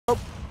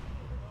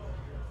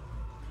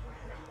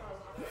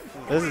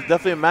This is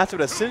definitely a matchup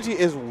that Sinji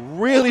is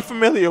really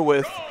familiar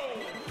with.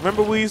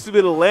 Remember, we used to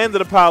be the land of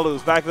the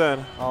Palus back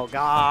then. Oh,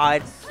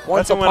 God.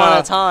 Once That's upon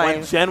a time.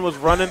 When Jen was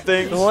running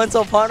things. Once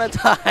upon a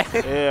time.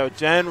 Yeah,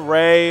 Jen,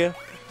 Ray,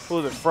 who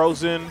was it,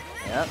 Frozen.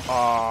 Yep.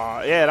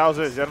 Yeah, that was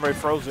it, Jen, Ray,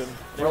 Frozen.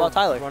 What about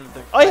Tyler?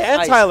 Oh, yeah,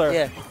 and Ice. Tyler.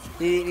 Yeah.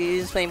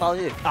 He's playing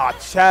Palu.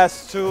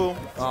 Chess, too.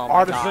 Oh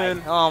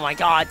Artisan. Oh, my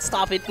God.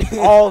 Stop it.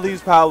 All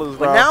these Palus,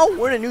 bro. But now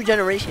we're in a new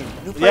generation.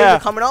 New players are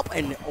coming up,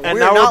 and we're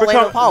now not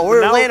land of Palu.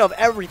 We're land of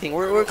everything.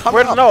 We're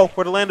coming up. No,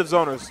 we're the land of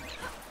zoners.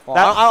 Well,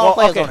 I don't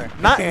play a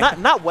zoner.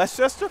 Not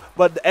Westchester,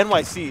 but the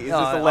NYC is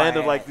just the land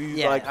of like these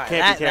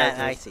campy characters.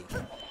 I see.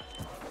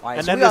 Right,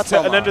 and, so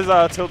then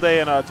there's Tilde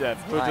and Jen,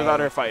 who are just out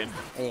there fighting.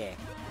 Yeah.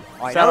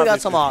 All right, now we got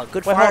some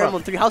good Fire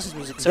Emblem Three Houses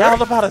music, sir. Yeah, I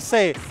was about to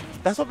say,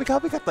 that's what we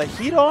got the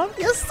heat on?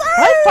 Yes,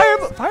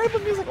 sir! Fire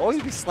Emblem music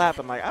always be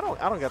slapping. Like, I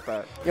don't get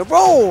that. Yo,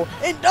 bro,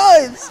 it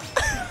does!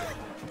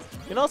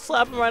 You know what's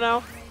slapping right now?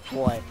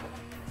 What?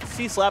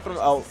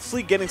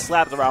 Sleep getting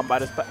slapped around by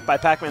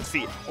Pac-Man's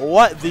feet.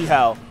 What the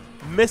hell?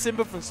 Miss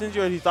input from Sinji,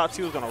 or he thought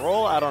she was gonna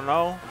roll. I don't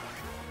know.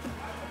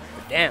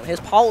 Damn, his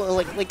Paul,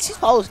 his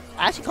Paul is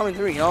actually coming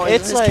through. You know,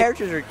 his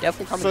characters are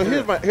definitely coming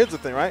through. So here's the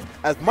thing, right?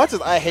 As much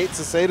as I hate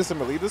to say this and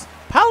believe this,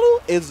 Palu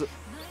is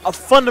a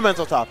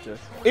fundamental top tier.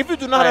 If you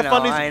do not have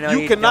fundies,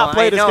 you cannot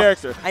play this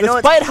character,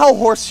 despite how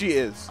horse she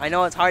is. I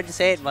know it's hard to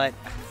say it, but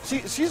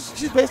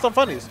she's based on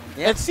fundies.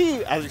 Yeah. And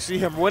see, as you see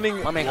him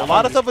winning a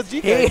lot of stuff with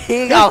GK,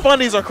 his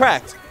fundies are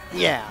cracked.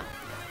 Yeah.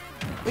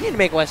 We need to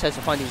make West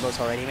Chester fundies list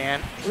already,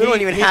 man. We don't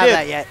even have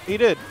that yet. He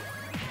did.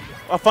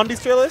 A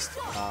fundies tier list?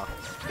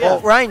 Well,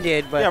 Ryan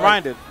did, but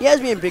Ryan did. He has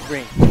me in big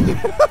brain.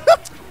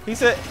 He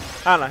said,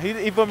 I don't know.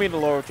 He put me in the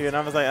lower tier, and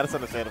I was like, that's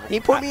understandable. He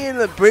put me in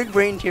the big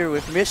brain tier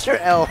with Mr.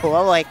 L.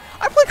 I'm like,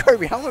 I play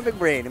Kirby. How am I big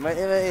brain?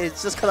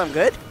 It's just because I'm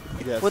good?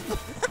 Yes.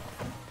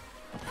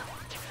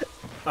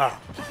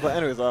 But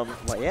anyways,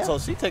 so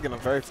she's taking the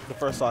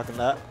first stock in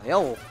that.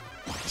 Yo,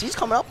 she's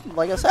coming up.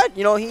 Like I said,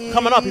 you know,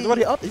 coming up. He's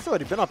already up. He's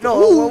already been up.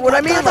 No, what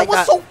I mean, God, that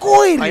was so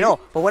good. I know,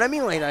 but what I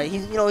mean, like,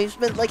 he's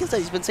been, like I said,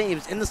 he's been saying he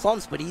was in the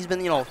slumps, but he's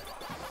been,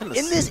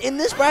 in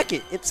this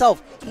bracket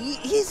itself,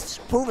 he's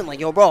proven like,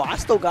 yo, bro, I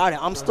still got it.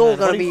 I'm still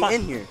gonna be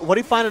in here. What do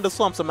you find in the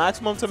slumps? A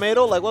maximum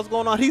tomato? Like, what's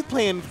going on? He's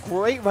playing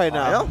great right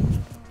now. I know.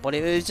 But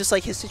it was just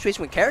like his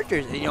situation with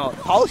characters.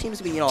 Paul seems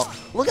to be,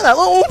 look at that.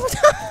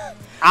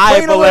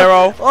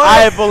 Bolero.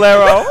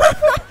 Bolero.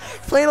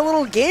 Playing a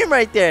little game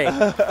right there.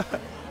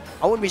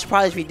 I wouldn't be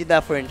surprised if he did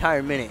that for an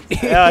entire minute.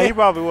 Yeah, he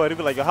probably would. He'd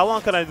be like, yo, how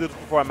long can I do this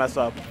before I mess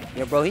up?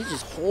 Yeah, bro, he's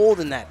just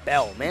holding that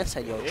bell. Man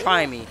said, yo,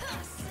 try me.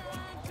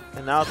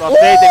 And now it's off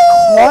stage. They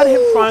caught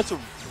him trying to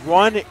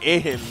run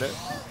in.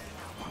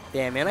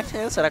 Damn, man, I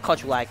said I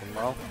caught you lacking,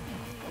 bro.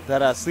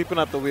 That sleeping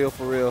at the wheel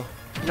for real.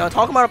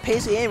 Talking about a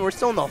pace of game, we're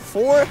still in the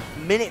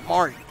 4-minute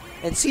mark.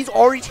 And C's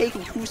already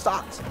taken 2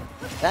 stocks.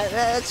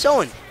 That's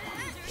showing.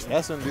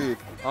 Yes, indeed.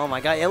 Oh,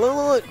 my God. Yeah,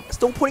 look.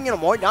 Still putting in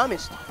more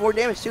damage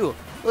too.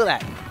 Look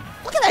at that.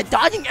 Look at that,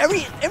 dodging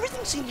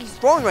everything Sinji's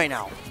throwing right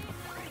now.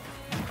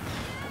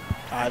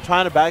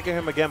 Trying to back at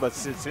him again, but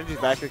Sinji's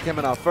back at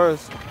coming out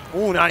first.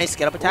 Ooh, nice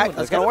get up attack.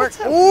 That's going to work.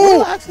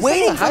 Ooh,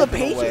 waiting for the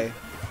patient.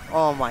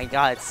 Oh, my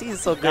God. C's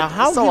so good. Now,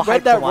 how he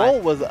read that roll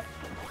was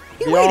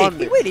He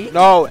waited.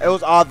 No, it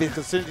was obvious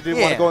because Sinji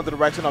didn't want to go in the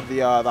direction of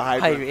the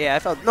Hydra. Yeah, I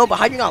felt. No, but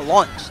Hydra got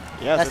launched.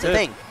 Yes, that's the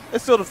thing.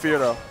 It's still the fear,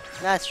 though.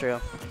 That's true.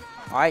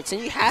 All right,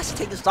 Sinji has to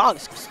take this dog.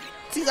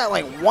 He's at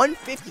like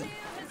 150.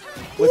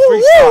 With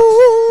 3 stocks.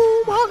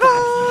 Oh my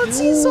God,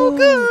 he's so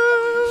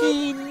good.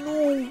 He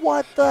knew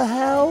what the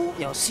hell.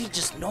 Yo, C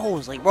just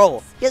knows, like,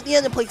 bro. He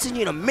hasn't played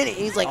Sinji in a minute.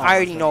 He's like, I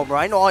already know, bro.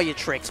 I know all your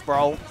tricks,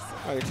 bro.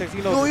 Oh, your tricks,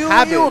 you know his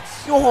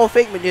habits. You a whole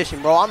fake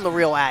magician, bro. I'm the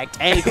real act.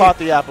 And he caught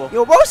the apple.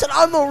 Yo, bro said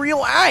I'm the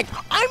real act.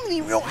 I'm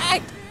the real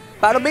act.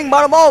 Bada bing,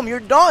 bada boom. You're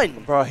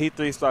done. Bro, he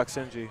 3-stock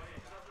Sinji.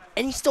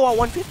 And he's still at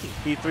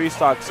 150. He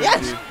 3-stock Sinji.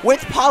 Yes,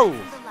 with Palu.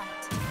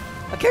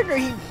 A character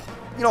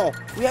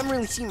we haven't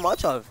really seen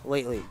much of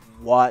lately.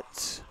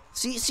 What?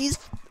 She's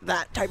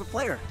that type of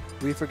player.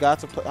 We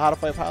forgot how to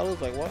fight Palu?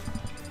 Like what?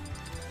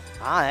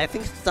 I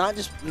think it's not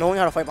just knowing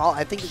how to fight Palu.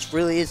 I think it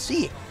really is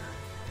C.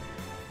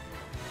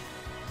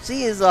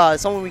 C is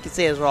someone we can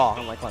say is raw.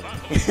 I'm like, what?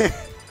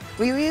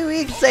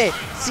 we can say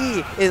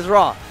C is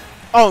raw.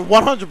 Oh,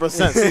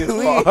 100% C is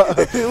raw.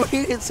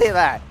 We can say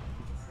that.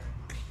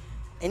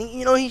 And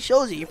he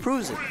shows it. He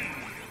proves it.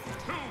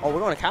 Oh, we're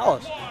going to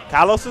Kalos.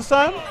 Kalos this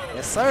time?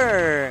 Yes,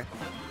 sir.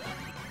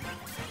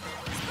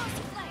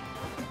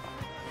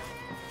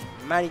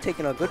 Maddie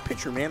taking a good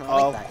picture, man.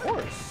 I like that. Of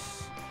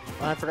course.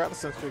 I forgot to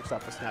send streaks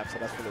out for Snap, so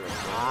that's really it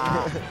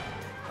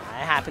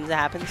happens. It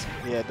happens.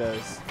 Yeah, it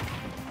does.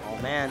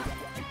 Oh, man.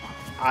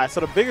 All right,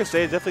 so the bigger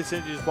stage, definitely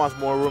Sinji just wants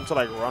more room to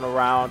run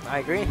around. I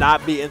agree.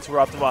 Not be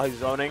interrupted while he's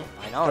zoning.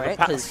 I know, right?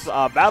 Because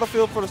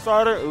battlefield for the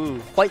starter,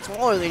 quite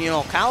smaller than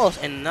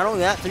Kalos, and not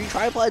only that, 3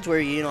 tripods where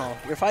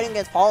you're fighting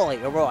against Paul.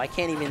 Like, bro, I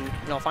can't even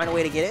find a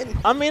way to get in.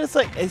 I mean,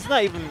 it's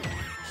not even.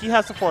 He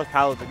has to force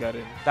Palu to get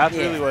in. That's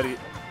really what he's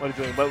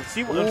doing. But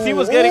when he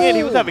was getting in,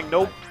 he was having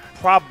no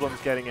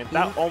problems getting in.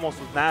 That almost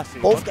was nasty.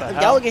 Both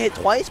Gallagher hit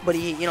twice, but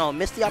he, you know,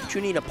 missed the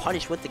opportunity to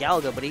punish with the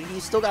Gallagher, but he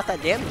still got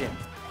that damage in.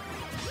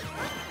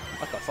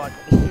 What the fuck?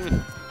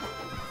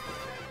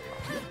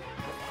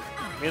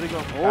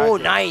 Oh,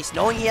 nice.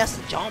 Knowing he has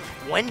to jump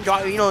when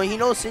drop, you know, he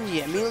knows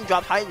Sinji immediately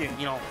dropped hydrant,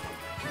 you know.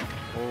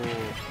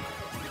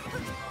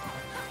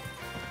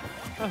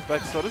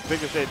 So this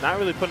bigger stage, not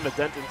really putting a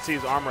dent in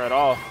C's armor at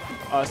all.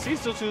 C's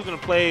still choosing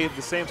to play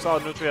the same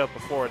solid neutral as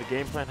before. The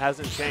game plan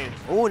hasn't changed.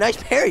 Oh, nice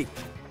parry.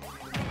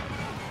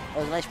 That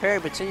was a nice parry,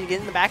 but Sinji get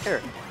in the back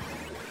there.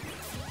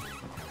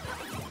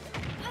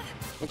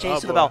 It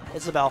changed to the bell.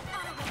 It's the bell.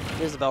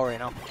 There's the bell right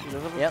now. He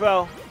doesn't have a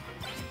bell.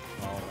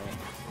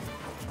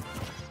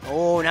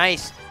 Oh,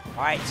 nice.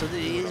 All right, so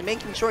he's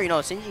making sure, you know,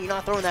 Sinji, you're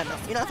not throwing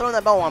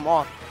that bell while I'm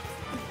off.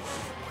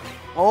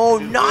 Oh,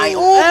 nice.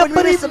 Oh,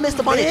 but he missed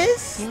the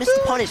punish. He missed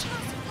the punish.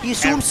 He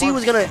assumed C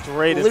was going to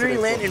literally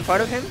land in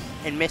front of him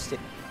and missed it.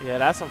 Yeah,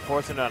 that's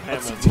unfortunate on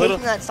him.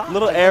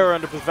 Little error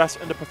in the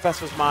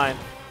professor's mind.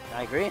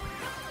 I agree.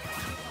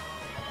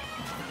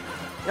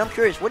 And I'm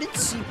curious, what did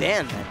C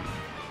ban then?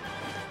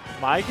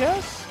 My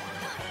guess?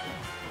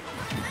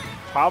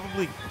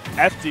 Probably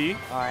FD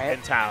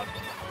in town.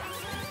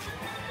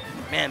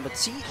 Man, but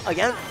C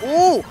again.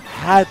 Oh!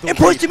 It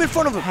pushed him in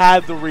front of him.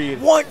 Had the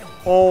read. What?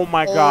 Oh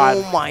my god.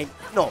 Oh my.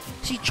 No.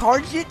 She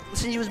charged it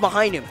since he was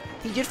behind him.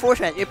 He did force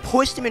match. It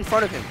pushed him in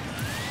front of him.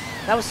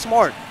 That was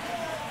smart.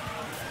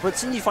 But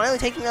Sinji finally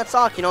taking that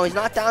stock. You know, he's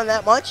not down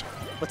that much.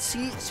 But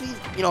C,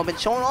 you know, been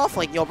showing off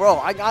like, yo, bro,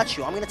 I got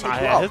you. I'm going to take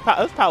you out.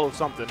 His power was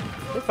something.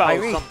 His power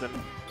was something.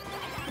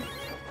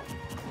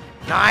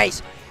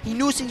 Nice. He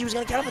knew Sinji was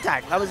going to get up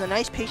attack. That was a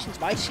nice patience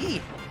by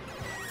C.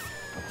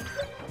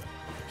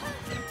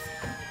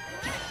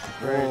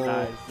 Very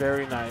nice.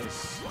 Very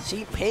nice.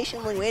 See,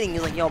 patiently waiting.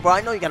 He's like, yo, bro,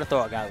 I know you got to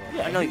throw a guy.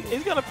 Yeah, I know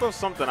he's going to throw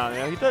something on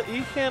here.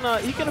 He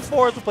can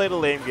afford to play the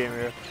lame game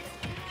here.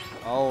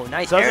 Oh,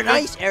 nice. Air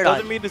dodge.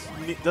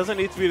 Doesn't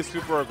need to be the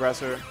super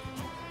aggressor.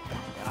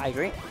 I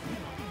agree.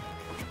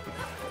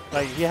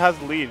 Like, he has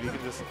the lead. He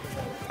can just,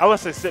 I would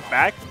say sit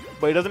back,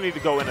 but he doesn't need to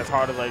go in as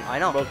hard as like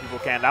most people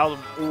can. That was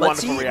a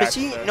wonderful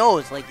reaction. But C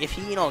knows, like, if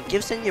he, you know,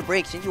 gives Sinji a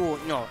break, Sinji will,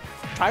 you know,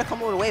 try to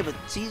come over the way, but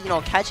C, you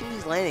know, catching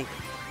these landing.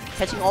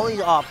 Catching all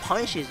these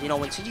punishes, you know,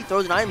 when Sinji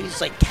throws an item, he's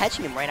just like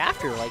catching him right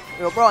after. Like,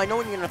 you know, bro, I know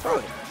when you're gonna throw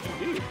it.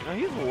 Indeed. No,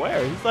 he's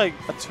aware. He's like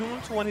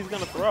attuned to when he's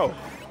gonna throw.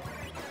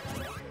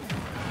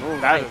 Oh,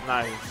 that is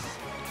nice.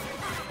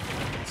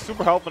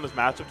 Super helpful in this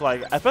matchup,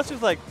 like especially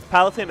with, like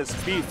Palutena's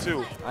speed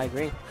too. I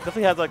agree.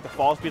 Definitely has like the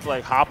fall speed to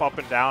like hop up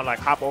and down, like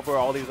hop over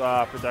all these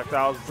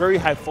projectiles. Very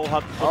high full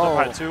jump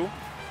height too.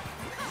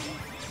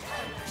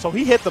 So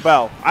he hit the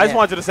bell. I just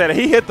wanted you to say that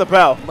he hit the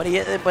bell. But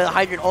the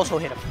hydrant also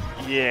hit him.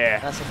 Yeah.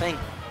 That's the thing.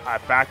 I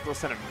back throw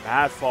sent a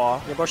mad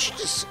fall. Yeah, bro, she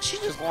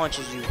just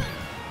launches you.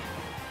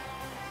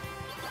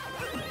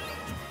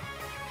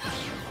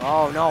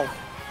 Oh no.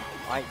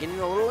 Alright, getting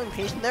a little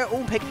impatient there.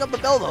 Oh, picking up the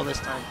bell though this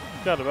time.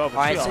 Got the bell,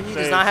 alright, Sinji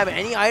does not have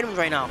any items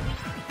right now.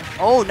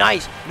 Oh,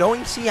 nice.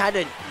 Knowing C had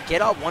to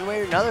get up one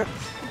way or another.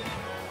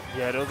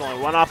 Yeah, there was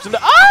only one option.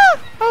 That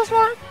was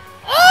smart.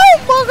 Oh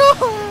my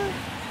god.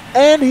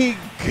 And he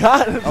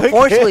got the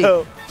Unfortunately,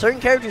 kill. Certain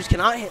characters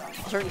cannot hit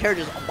certain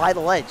characters by the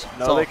ledge.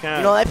 No, so, they can't.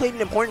 You know, that played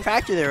an important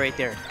factor there right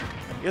there.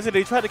 Yes,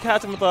 they tried to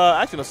catch him with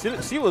actually,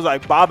 no, she was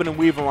like bobbing and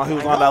weaving while he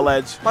was on that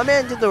ledge. My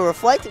man did the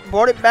reflect,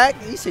 brought it back.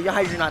 He said, "Your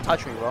hydrant not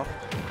touch me, bro."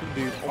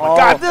 Indeed. Oh my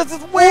god, this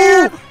is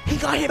weird. He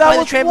got hit by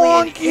the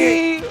trampoline.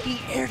 He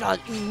air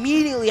dodged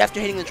immediately after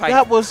hitting the trike.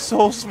 That was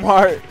so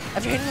smart.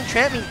 After hitting the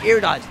tramp, he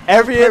air dodged.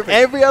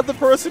 Every other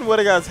person would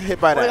have got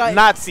hit by that.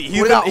 Not C.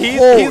 He's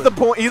the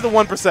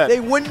 1%. They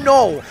wouldn't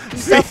know.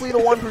 He's definitely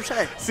the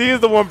 1%. C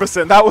is the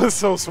 1%. That was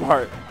so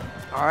smart.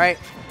 All right.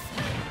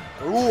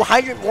 Ooh,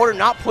 hydrant water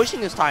not pushing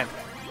this time.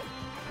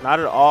 Not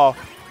at all.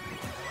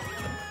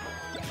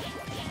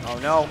 Oh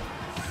no.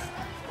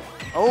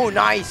 Oh,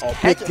 nice. Oh,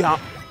 big down.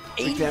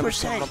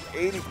 80%.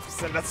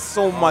 80%. That's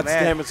so much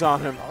damage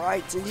on him. All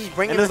right, Sinji's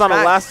bringing this on the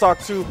last stock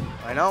too.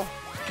 I know.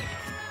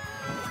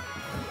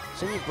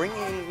 Sinji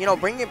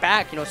bringing it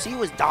back. You know, C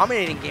was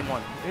dominating game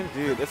one.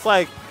 Indeed. It's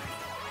like.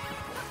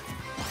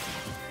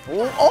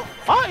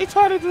 Why he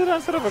tried to do that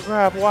instead of a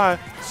grab? Why?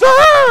 Sir!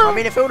 I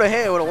mean, if it would have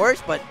hit, it would have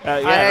worked, but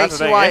I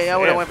see why I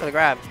would have went for the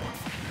grab.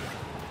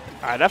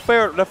 All right, that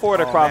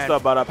forward crossed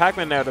up, but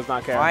Pac-man there does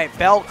not care. All right,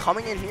 Bell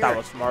coming in here. That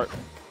was smart.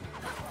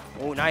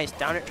 Oh, nice.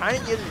 Down there, trying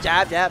to use the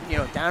jab, you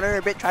know, down there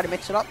a bit, try to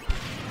mix it up.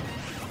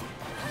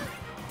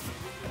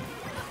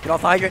 Get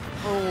off the hydrant.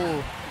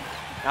 Oh.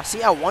 Now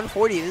see at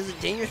 140, this is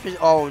a dangerous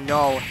position. Oh,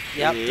 no.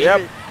 Yep.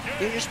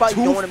 Dangerous spot.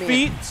 You don't want to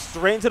be in. 2 feet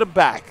straight into the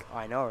back.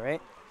 I know, right?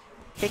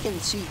 Kicking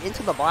C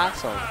into the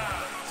blast zone.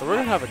 So we're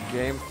going to have a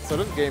game. So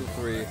this is game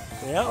 3.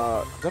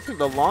 Yeah.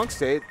 Definitely the longest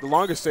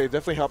stage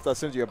definitely helped that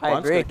Sinji a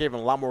bunch. It gave him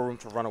a lot more room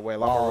to run away, a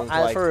lot more room to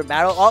as for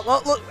battle,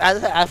 look, as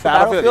for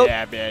Battlefield,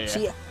 yeah.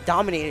 C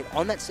dominated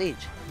on that stage.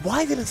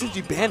 Why didn't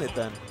Sinji ban it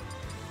then?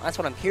 That's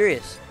what I'm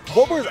curious.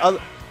 What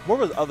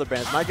was other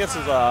bans? My guess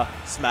is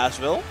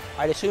Smashville.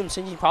 I'd assume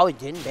Sinji probably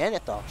didn't ban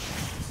it though.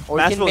 Or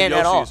Smashville he didn't ban it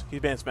at all. He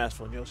banned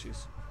Smashville and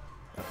Yoshi's.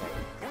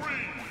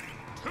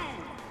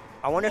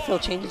 I wonder if he'll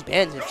change his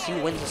bans if he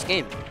wins this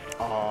game.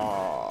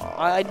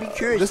 I'd be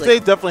curious. This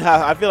stage definitely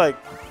has. I feel like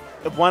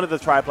one of the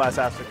triplats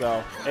has to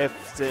go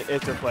if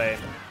they're playing,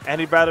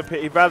 and he'd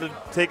rather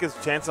take his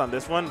chance on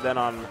this one than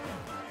on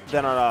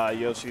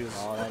Yoshi's.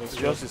 Oh, that is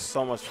Yoshi's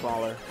so much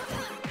smaller.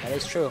 That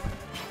is true.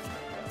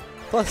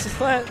 Plus the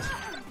slants.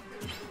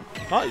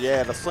 Oh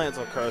yeah, the slants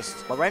are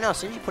cursed. But right now,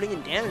 Sinji putting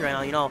in damage right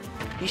now. You know,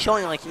 he's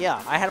showing like,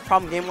 yeah, I had a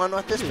problem game 1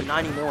 with this, but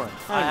not anymore.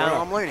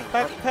 I'm learning.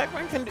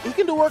 Pac-man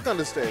can do work on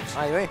this stage.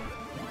 I agree.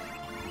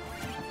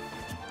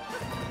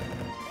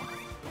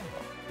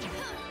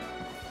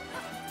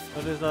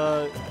 But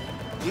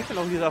even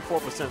though he's at 4%,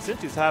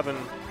 Sinji's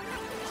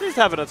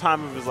having a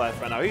time of his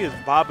life right now. He is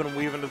bobbing and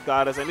weaving this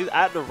goddess, and he's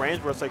at the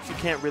range where it's like she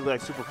can't really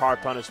like super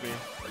hard punish me.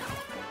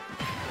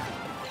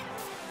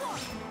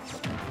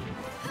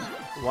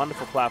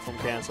 Wonderful platform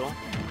cancel.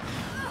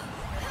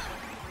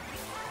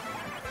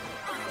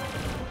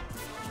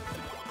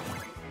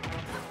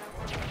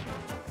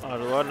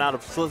 Now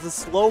the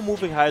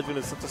slow-moving hydrant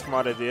is such a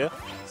smart idea.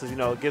 So, you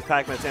know, it gives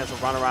Pac-Man a chance to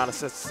run around,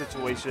 assess the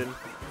situation.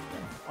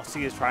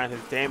 C is trying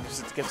his damage,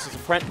 gets his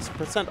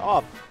percent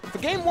off. For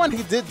game 1,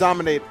 he did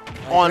dominate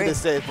on this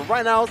stage, but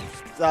right now,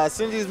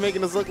 Sinji is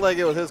making this look like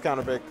it was his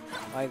counter pick.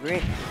 I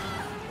agree.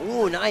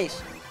 Ooh,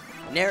 nice.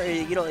 Nair,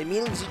 you know,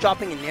 immediately he's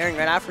dropping and nairing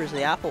right after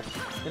the apple.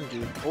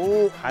 Indeed.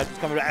 Oh, Hydra's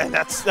coming back, and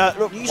that's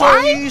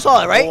you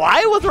saw it, right?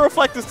 Why was the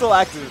reflector still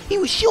active? He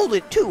was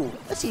shielded too.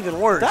 That's even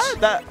worse.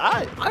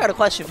 I got a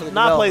question for the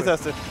not play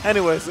developer. tested.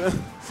 Anyways,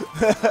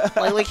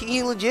 like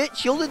he legit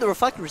shielded. The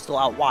reflector was still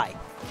out. Why?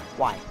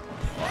 Why?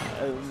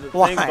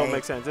 Things don't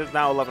make sense. It's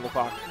now 11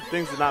 o'clock.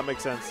 Things do not make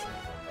sense.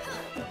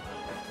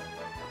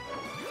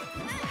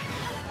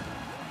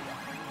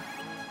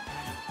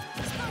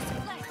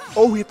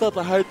 Oh, he thought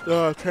the height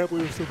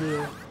trampoline was still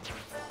there.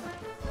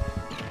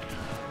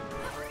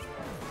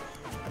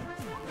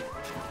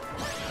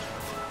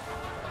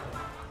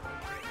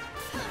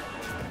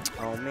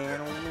 Oh man,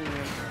 oh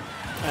man.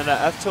 And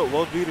F tilt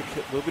will be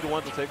the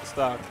one to take the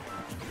stock.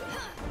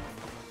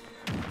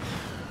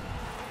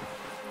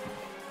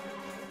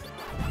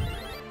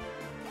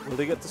 Will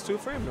he get this 2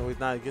 frame? No, he's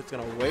not. He's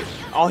gonna wait.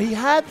 Oh, he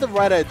had the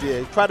right idea.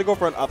 He tried to go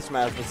for an up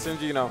smash, but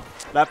Sinji, you know,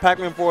 that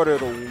Pac-Man forward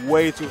is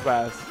way too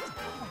fast.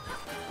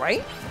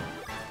 Right?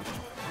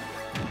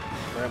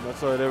 Very much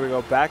so. There we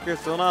go. Backer,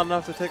 still not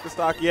enough to take the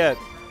stock yet.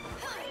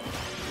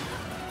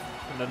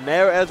 And the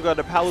narrow edge guard,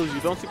 the Palus,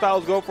 you don't see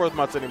Palus go for as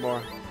much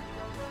anymore.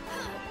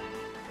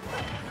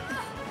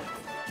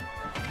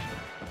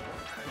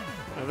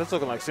 And this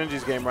looking like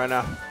Sinji's game right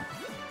now.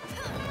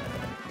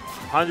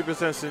 100%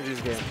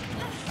 Sinji's game.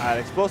 Alright,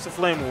 Explosive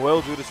Flame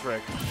will do the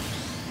trick.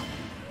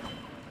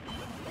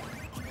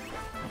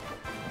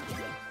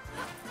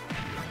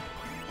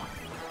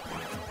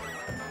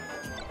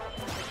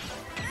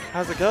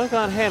 Has a gun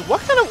on hand.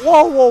 What kind of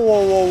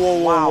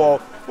whoa.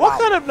 What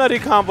kind of nutty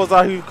combos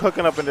are you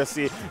cooking up in this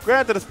seat?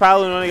 Granted, this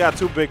Paladin only got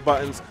 2 big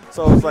buttons,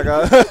 so it's like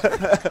a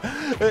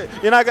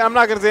I'm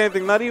not gonna say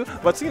anything nutty,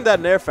 but seeing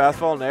that Nair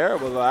fastball Nair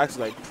was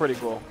actually like pretty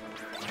cool.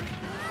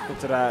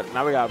 Into that.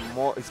 Now we got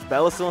more.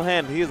 Bella still in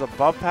hand. He is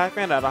above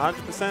Pac-Man at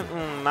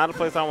 100%. Not a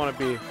place I want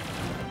to be.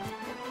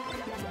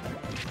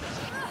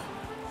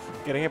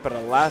 Getting hit by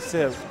the last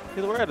hit.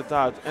 He's aware of the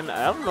dodge. And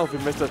I don't know if he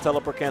missed the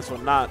teleport cancel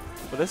or not.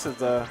 But this is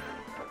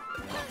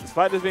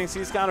despite this being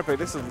C's counter pick,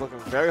 this is looking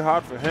very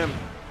hard for him.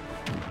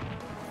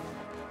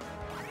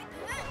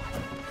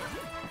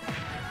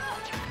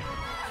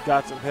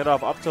 Got some hit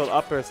off up tilt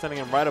up air, sending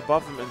him right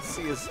above him, and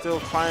C is still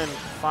trying to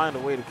find a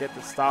way to get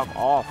the stock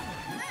off.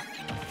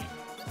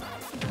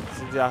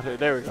 Out here.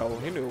 There we go.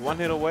 He knew 1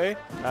 hit away.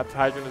 That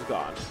hydrant is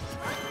gone.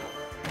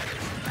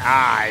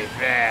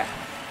 Yeah.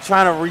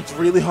 Trying to reach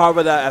really hard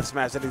with that F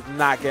smash, and he's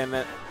not getting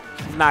it.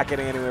 Not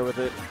getting anywhere with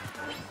it.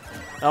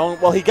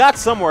 Well, he got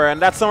somewhere,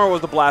 and that somewhere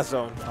was the blast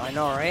zone. I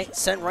know, right?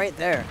 Sent right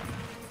there.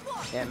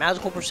 Yeah,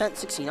 magical percent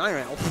 69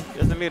 right now.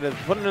 Doesn't need to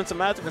put in some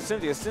magic for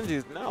Sinji. Sinji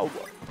is now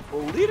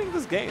leading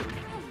this game.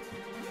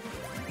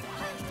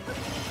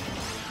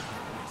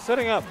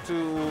 Setting up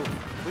to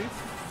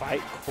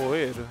fight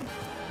Quid.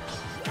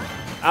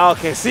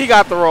 Okay, C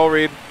got the roll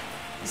read.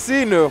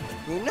 C knew.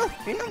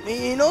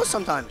 You know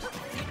sometimes.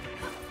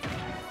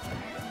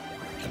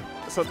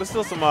 So there's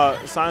still some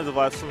signs of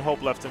life, some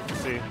hope left in for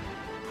C.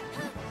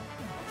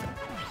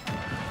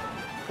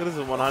 This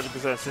is 100%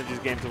 Sinji's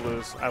game to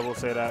lose. I will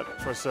say that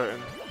for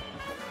certain.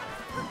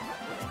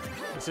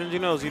 And Sinji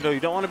knows, you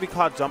don't want to be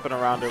caught jumping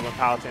around there when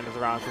Palutena is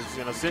around,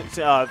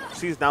 because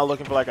C's now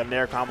looking for like a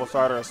Nair combo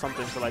starter or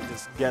something to like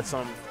just get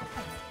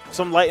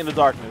some light in the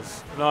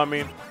darkness. You know what I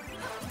mean?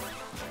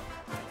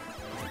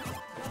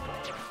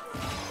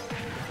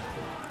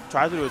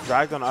 Tried to do a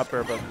drag down up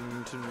air, but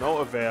to no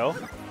avail.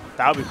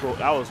 That would be cool.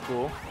 That was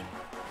cool.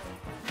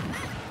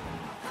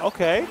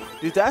 Okay.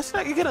 These dash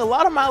attacks, you're getting a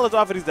lot of mileage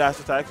off of these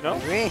dash attacks, you know? I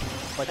agree.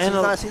 But he's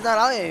not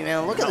out yet,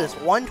 man. Look at this.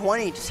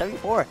 120 to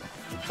 74.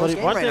 But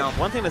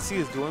one thing that C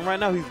is doing right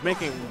now, he's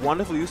making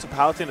wonderful use of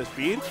Palutena's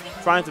speed,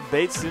 trying to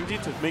bait Sinji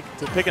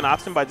to pick an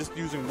option by just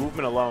using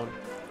movement alone.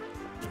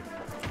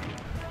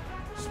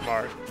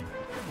 smart.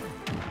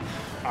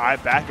 All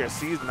right, backer.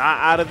 C's not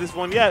out of this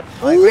one yet.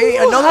 Wait,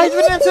 another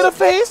hydrant into the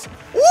face.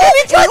 Ooh, and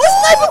he tried to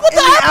snipe it with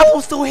the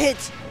apple still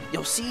hits.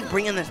 Yo, C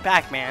bringing this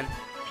back, man.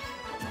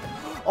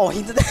 Oh,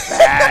 he did that.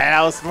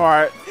 That was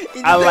smart.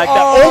 I like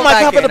that. Oh my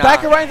god, but the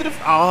backer right into the.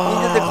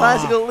 Oh. He did the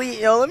classic elite.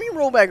 Yo, let me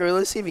roll back.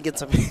 Let's see if he gets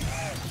something.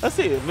 Let's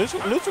see.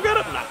 Neutral get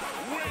up? Nah.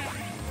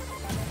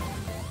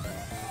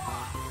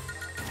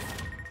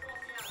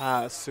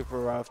 Ah, super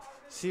rough.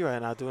 See right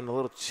now doing a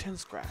little chin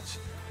scratch.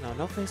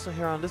 No facial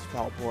hair on this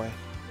foul boy.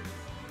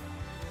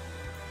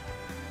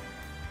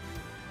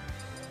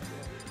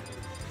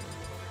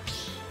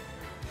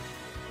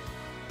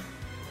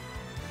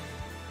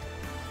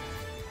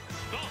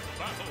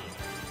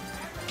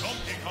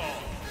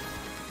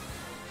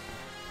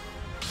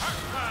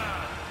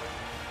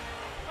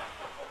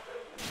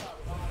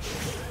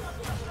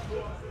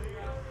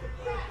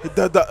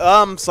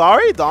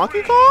 Sorry,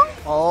 Donkey Kong?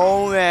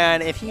 Oh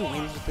man, if he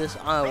wins with this,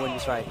 I win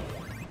this fight.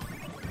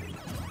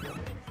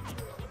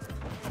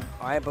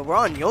 Alright, but we're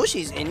on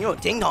Yoshi's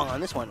and Ding Dong on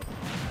this one.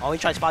 Oh, he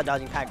tried spot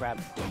dodging Pac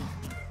grab.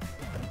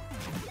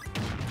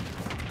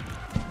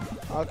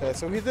 Okay,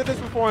 so he did this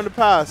before in the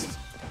past.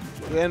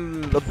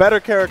 And the better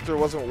character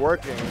wasn't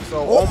working.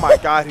 So, oh my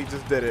god, he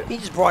just did it. He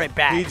just brought it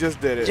back. He just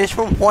did it. Just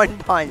from one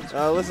punch.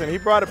 Listen, he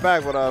brought it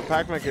back, but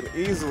Pac-Man can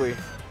easily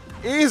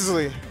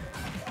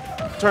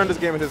turn this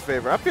game in his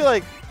favor. I feel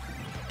like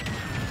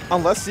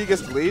unless C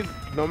gets the lead,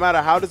 no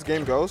matter how this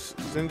game goes,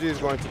 Sinji is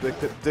going to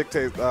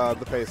dictate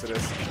the pace of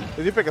this.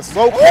 Did you pick a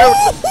slow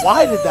character?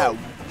 Why did that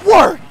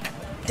work?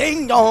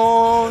 Ding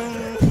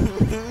dong!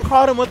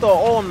 Caught him with the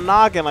old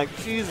noggin, like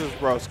Jesus,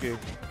 broski.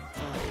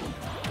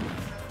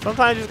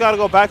 Sometimes you just gotta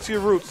go back to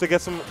your roots to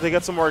get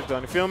some work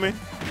done. You feel me?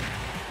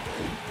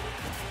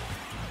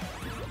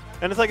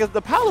 And it's like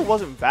the palette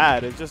wasn't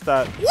bad. It's just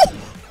that.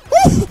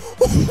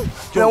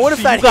 Now what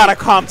if that you gotta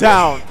calm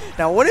down.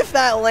 Now what if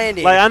that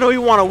landed? Like I know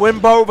you want to win,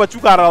 bro, but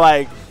you gotta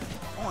like.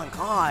 Oh my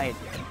god.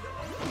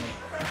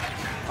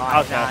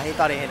 Okay. Nah, he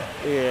thought he hit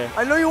it. Yeah.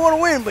 I know you want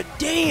to win, but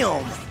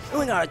damn,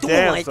 you ain't gotta do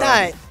it like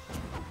that.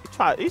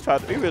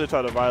 He really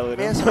tried to violate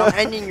him. Man, so I'm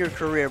ending your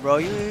career, bro.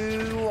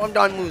 I'm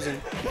done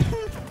losing.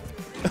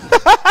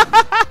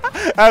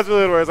 That's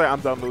really where it's like, I'm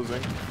done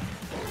losing.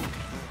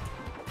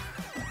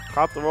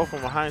 Caught the roll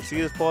from behind. See,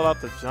 just pulled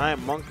out the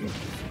giant monkey.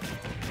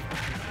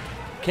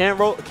 Can't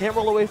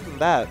roll away from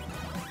that.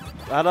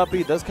 That up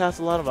B does cast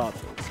a lot of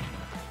options.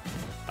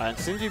 And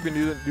Sinji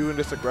been doing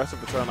this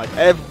aggressive return like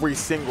every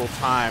single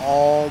time.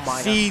 Oh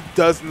my C God.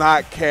 Does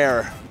not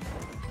care.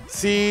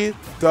 C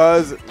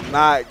does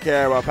not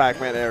care about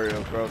Pac-Man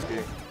aerials,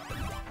 broski.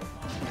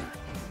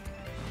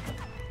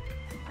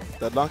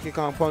 The Donkey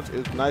Kong punch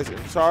is nice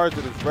and charged.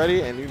 It is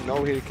ready, and you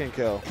know he can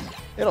kill.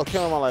 It'll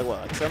kill him on like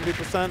what, like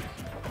 70%?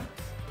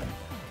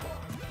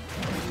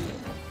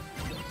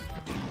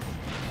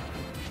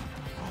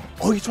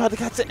 Oh, he tried to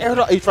catch the air.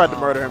 He tried to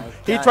murder him.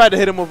 He tried to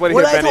hit him with what he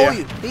hit Ben. What I told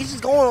you, he's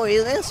just going over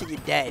his answer. You're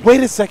dead.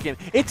 Wait a second.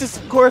 It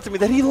just occurred to me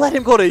that he let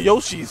him go to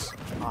Yoshi's.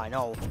 Oh, I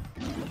know.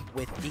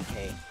 With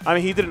DK. I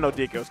mean, he didn't know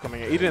DK was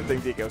coming in. He didn't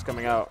think DK was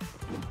coming out.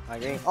 I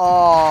agree.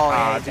 Oh,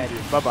 yeah,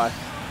 GG. Bye-bye.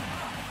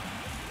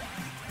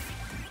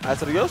 Alright,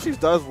 so the Yoshi's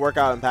does work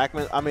out in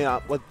Pac-Man. I mean,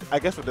 I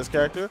guess with this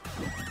character,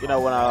 you know,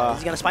 when is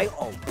he gonna spike?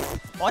 Oh,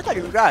 I thought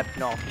he would grab.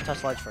 No, he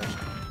touched ledge first.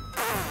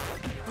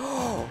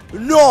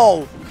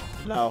 No!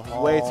 No,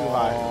 way too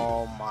high.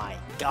 Oh my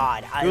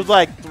God! He was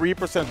like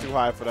 3% too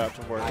high for that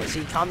to work. I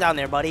see. Calm down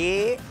there,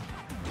 buddy.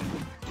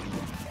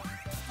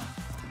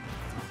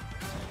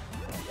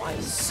 Why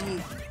is he?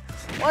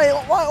 Why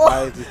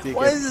is this DK?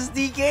 Why is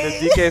this DK?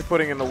 This DK is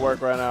putting in the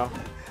work right now.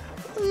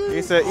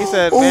 He said,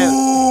 man.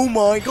 Oh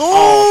my God!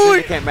 Oh,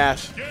 he can't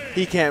mash.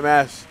 He can't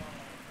mash.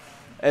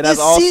 And that's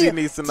all she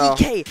needs to know.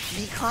 DK,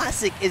 the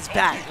classic is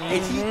back,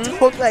 and he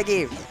took that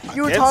game.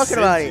 You were talking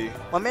about it.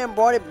 My man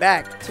brought it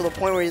back to the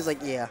point where he's like,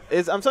 yeah.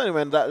 I'm telling you,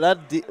 man,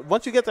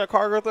 once you get that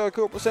cargo throw at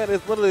 2%,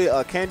 it's literally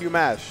a can you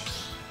mash.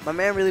 My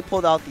man really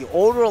pulled out the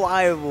old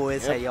reliable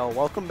and said, yo,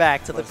 welcome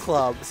back to the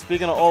club.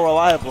 Speaking of old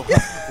reliable,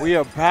 we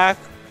are back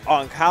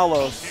on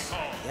Kalos.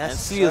 Yes, and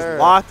C is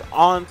locked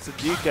on to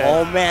DK.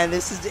 Oh, man,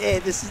 this is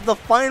it. This is the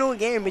final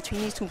game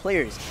between these two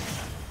players.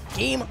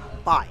 Game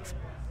 5.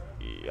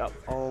 Yep.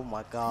 Oh,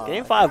 my God.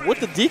 Game 5 with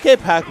the DK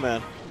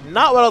Pac-Man.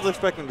 Not what I was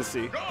expecting to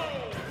see.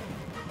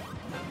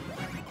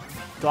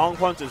 Dong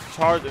Punch is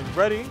charged and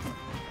ready.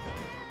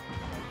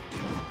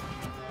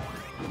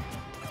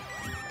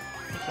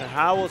 And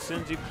how will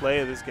Sinji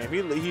play this game?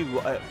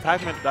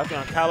 Pac-Man definitely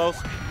on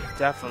Kalos,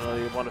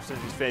 definitely one of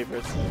Sinji's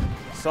favorites.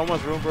 So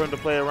much room for him to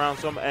play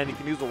around, and he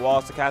can use the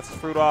walls to cast his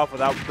fruit off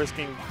without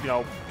risking,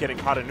 getting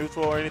caught in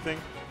neutral or anything.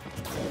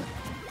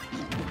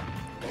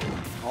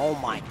 Oh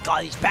my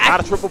God, he's back.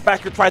 Got a triple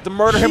back. You tried to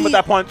murder him with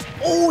that punch.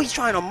 Oh, he's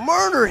trying to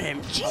murder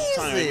him.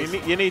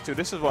 Jesus. You need to.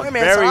 This is what I'm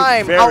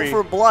out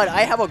for blood.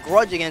 I have a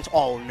grudge against.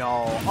 Oh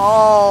no.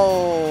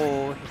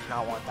 Oh, he did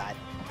not want that.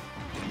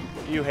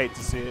 You hate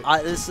to see it.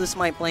 This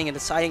might play a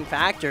deciding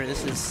factor.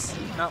 This is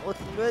not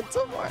looking good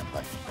so far,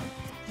 but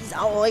he's He's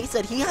out. Like I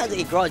said, he has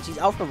a grudge. He's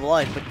out for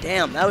blood. But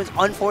damn, that was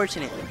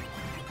unfortunate.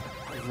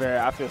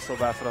 I feel so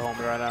bad for the homie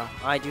right now.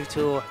 I do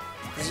too.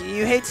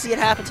 You hate to see it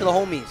happen to the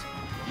homies.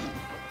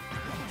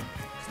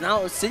 Now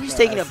Sinji's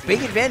taking a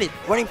big advantage,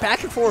 running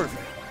back and forth.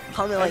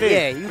 Coming like,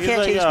 yeah, you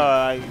can't change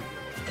me.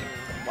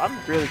 I'm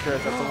really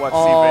curious as to what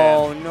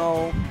Oh,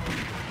 no.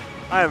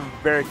 I am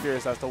very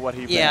curious as to what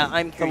he Yeah,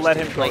 I'm curious to let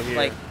him go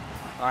here.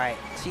 All right,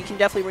 so you can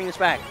definitely bring this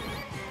back.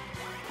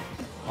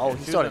 Oh,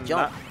 he started to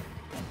jump.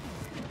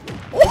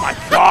 Oh my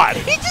god!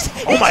 He just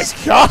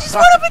god! He just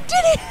went up and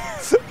did it!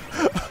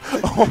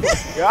 Oh my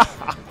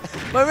god!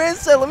 My man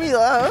said, let me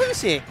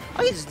see.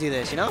 I can just do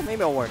this, you know? Maybe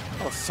it'll work.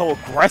 That was so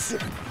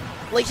aggressive.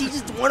 Like, he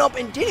just went up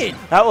and did it.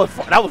 That was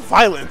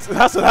violence.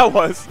 That's what that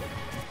was.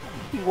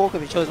 He woke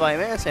up and chose my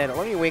man said,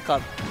 let me wake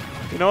up.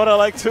 You know what I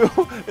like too?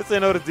 It's they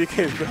know the DK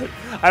is good.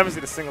 I haven't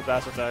seen a single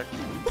dash attack.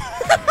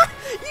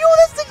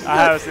 I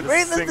haven't seen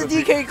a single that's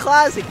the DK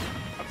classic.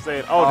 I'm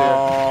saying,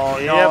 oh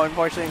dear. Oh, no,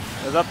 unfortunately.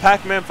 There's a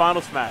Pac-Man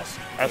final smash.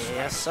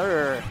 Yes,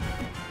 sir.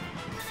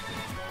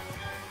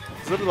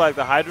 It's literally like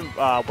the hydrant.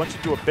 Once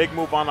you do a big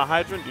move on the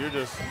hydrant, you're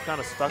just kind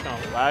of stuck on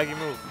a laggy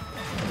move.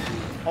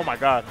 Oh my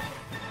god.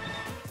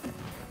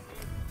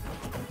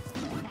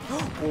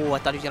 Oh, I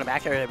thought he was going to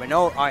back air there, but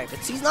no. All right, but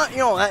he's not,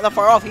 that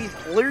far off. He's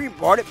literally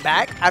brought it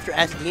back after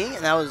SDing,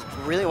 and that was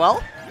really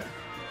well.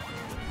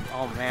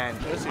 Oh, man.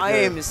 I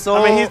am so...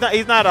 I mean,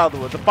 he's not out of the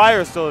woods. The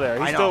fire is still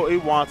there. He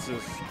wants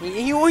this.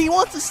 He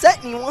wants to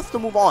set, and he wants to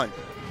move on.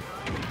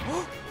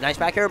 Nice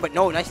back air, but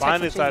no, nice tech.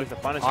 Finally decided to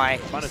punish him. All right,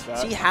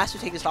 he has to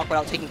take the stock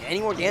without taking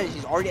any more damage.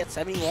 He's already at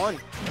 71.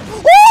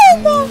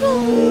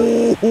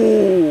 Oh,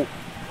 no.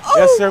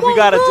 Yes, sir. We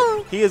got it.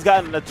 He has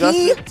gotten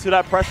adjusted to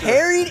that pressure.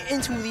 Carried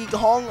into the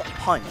Gong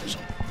punch.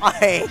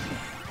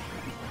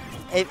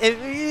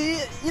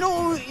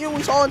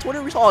 We saw on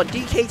Twitter. We saw a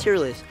DK tier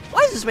list.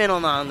 Why is this man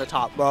on the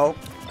top, bro?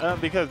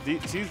 Because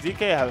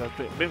DK has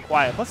been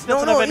quiet. Plus,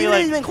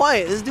 he's been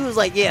quiet. This dude is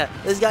like, yeah,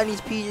 this guy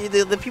needs PG.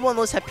 The people on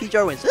the list have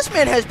PGR wins. This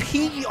man has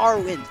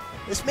PGR wins.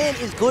 This man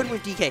is good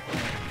with DK.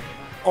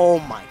 Oh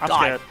my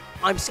god.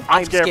 I'm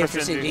scared for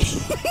Sinji.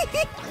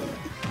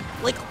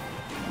 Like.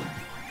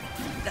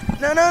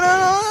 No.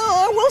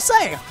 I will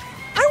say,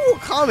 I will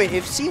comment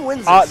if C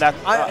wins this.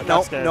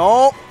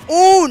 No.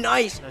 Oh,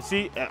 nice.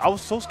 See, I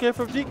was so scared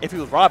for DK. If he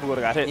was Rob, he would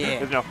have got hit.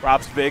 Yeah.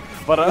 Rob's big.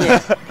 But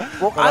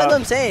well, as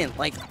I'm saying,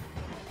 like,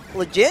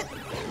 legit.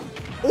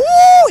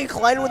 Ooh, he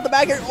collided with the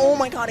back air. Oh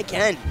my god,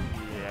 again.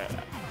 Yeah.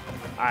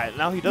 All right,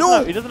 now he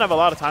doesn't have a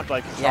lot of time to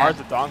like charge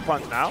the dong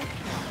punch now.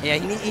 Yeah,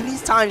 he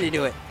needs time to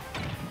do it.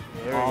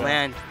 Oh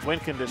man. Win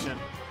condition.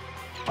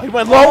 Oh, he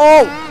went low.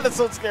 Oh, that's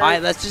so scary. All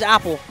right, that's just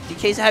Apple.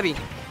 DK's heavy.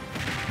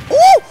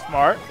 Ooh!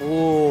 Smart.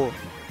 Ooh.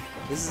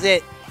 This is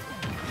it.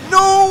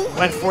 No!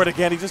 Went for it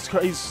again.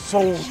 He's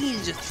so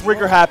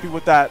trigger happy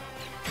with that.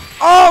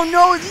 Oh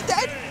no, is he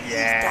dead?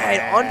 Yeah. He's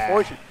dead.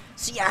 Unfortunate.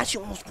 See,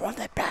 actually almost brought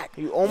that back.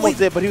 He almost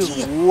did, but he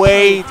was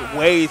way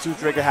too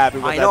trigger happy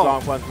with that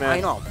dong punch, man.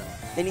 I know.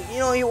 And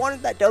he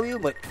wanted that W,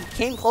 but he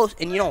came close,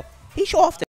 and he showed off.